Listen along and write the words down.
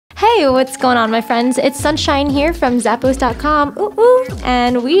Hey, what's going on, my friends? It's Sunshine here from Zappos.com,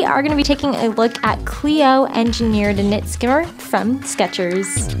 and we are going to be taking a look at Cleo Engineered Knit Skimmer from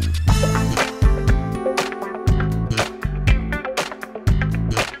SKECHERS.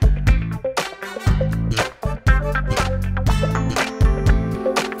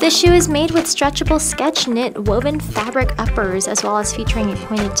 This shoe is made with Stretchable Skech Knit woven fabric uppers, as well as featuring a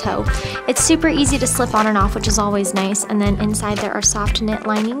pointed toe. It's super easy to slip on and off, which is always nice, and then inside there are soft knit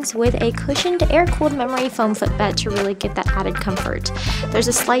linings with a cushioned air-cooled memory foam footbed to really give that added comfort. There's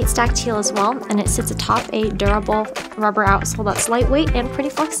a slight stacked heel as well, and it sits atop a durable rubber outsole that's lightweight and pretty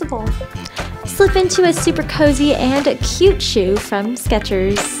flexible. Slip into a super cozy and cute shoe from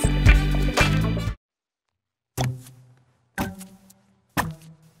SKECHERS.